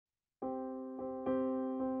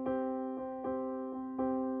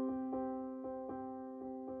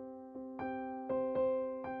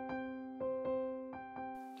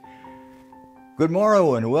Good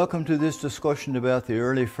morrow and welcome to this discussion about the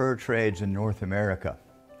early fur trades in North America.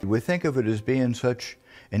 We think of it as being such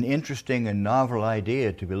an interesting and novel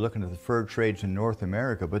idea to be looking at the fur trades in North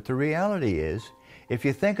America, but the reality is, if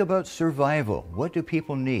you think about survival, what do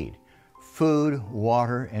people need? Food,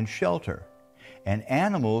 water, and shelter. And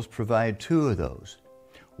animals provide two of those.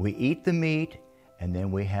 We eat the meat, and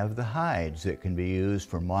then we have the hides that can be used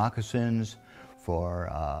for moccasins,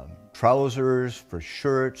 for trousers, for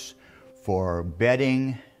shirts, for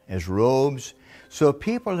bedding, as robes. So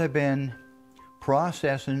people have been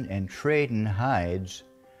processing and trading hides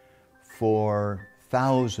for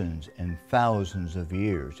thousands and thousands of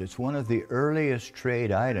years. It's one of the earliest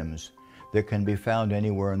trade items that can be found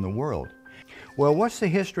anywhere in the world. Well, what's the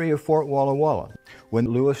history of Fort Walla Walla? When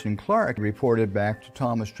Lewis and Clark reported back to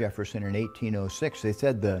Thomas Jefferson in 1806, they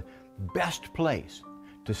said the best place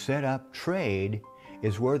to set up trade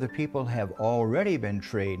is where the people have already been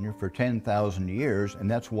trading for 10,000 years, and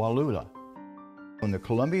that's Wallula. When the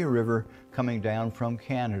Columbia River coming down from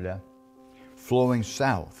Canada, flowing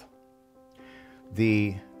south,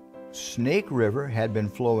 the Snake River had been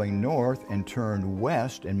flowing north and turned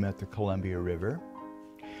west and met the Columbia River.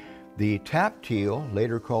 The Tapteel,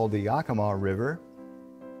 later called the Yakima River,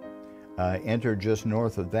 entered just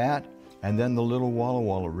north of that, and then the Little Walla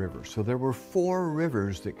Walla River. So there were four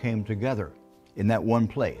rivers that came together in that one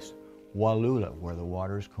place, Wallula, where the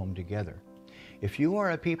waters come together. If you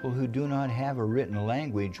are a people who do not have a written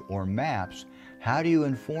language or maps, how do you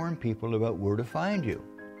inform people about where to find you?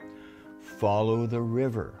 Follow the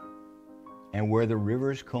river. And where the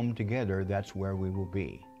rivers come together, that's where we will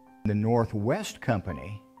be. The Northwest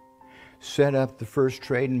Company set up the first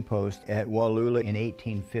trading post at Wallula in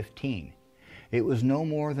 1815. It was no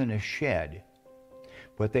more than a shed,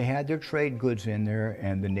 but they had their trade goods in there,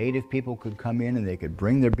 and the native people could come in and they could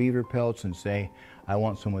bring their beaver pelts and say, I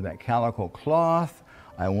want some of that calico cloth,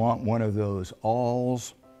 I want one of those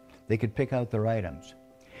awls. They could pick out their items.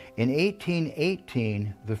 In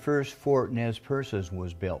 1818, the first Fort Nez Perces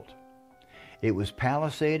was built. It was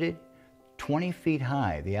palisaded, 20 feet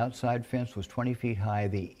high. The outside fence was 20 feet high.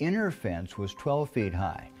 The inner fence was 12 feet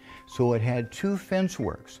high. So it had two fence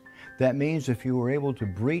works. That means if you were able to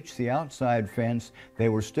breach the outside fence, they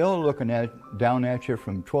were still looking down at you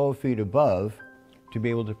from 12 feet above to be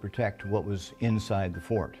able to protect what was inside the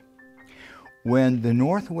fort. When the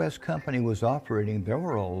Northwest Company was operating, there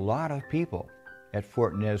were a lot of people at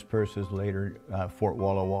Fort Nez Perces, later Fort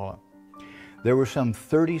Walla Walla. There were some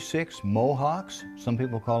 36 Mohawks. Some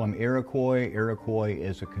people call them Iroquois. Iroquois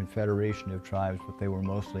is a confederation of tribes, but they were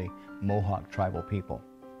mostly Mohawk tribal people.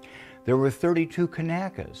 There were 32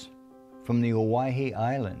 Kanakas from the Owyhee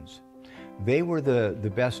Islands. They were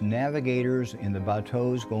the best navigators in the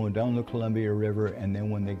bateaus going down the Columbia River, and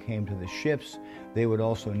then when they came to the ships, they would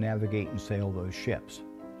also navigate and sail those ships.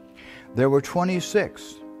 There were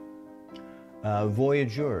 26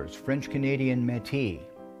 voyageurs, French-Canadian Métis.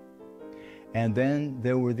 And then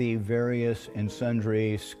there were the various and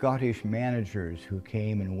sundry Scottish managers who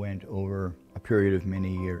came and went over a period of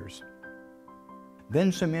many years.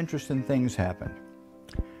 Then some interesting things happened.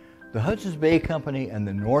 The Hudson's Bay Company and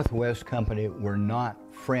the Northwest Company were not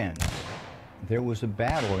friends. There was a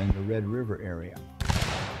battle in the Red River area.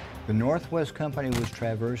 The Northwest Company was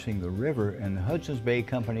traversing the river, and the Hudson's Bay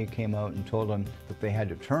Company came out and told them that they had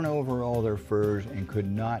to turn over all their furs and could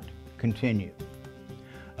not continue.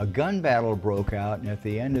 A gun battle broke out, and at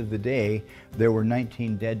the end of the day, there were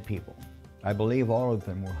 19 dead people. I believe all of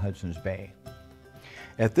them were Hudson's Bay.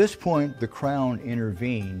 At this point, the Crown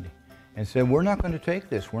intervened and said, we're not going to take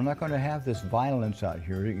this. We're not going to have this violence out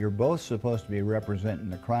here. You're both supposed to be representing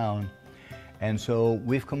the Crown. And so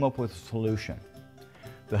we've come up with a solution.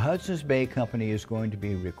 The Hudson's Bay Company is going to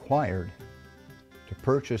be required to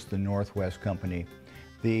purchase the Northwest Company.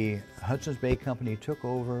 The Hudson's Bay Company took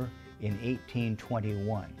over in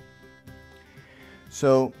 1821.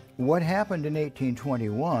 So what happened in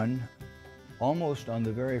 1821, almost on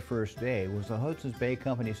the very first day, was the Hudson's Bay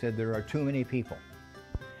Company said there are too many people.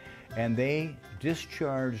 And they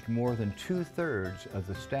discharged more than 2/3 of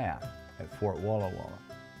the staff at Fort Walla Walla.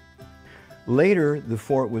 Later, the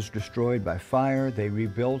fort was destroyed by fire. They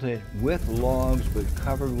rebuilt it with logs but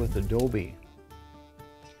covered with adobe.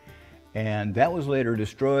 And that was later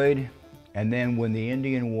destroyed. And then when the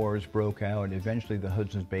Indian Wars broke out, eventually the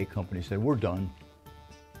Hudson's Bay Company said, we're done.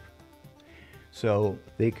 So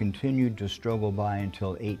they continued to struggle by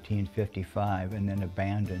until 1855 and then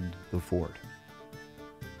abandoned the fort.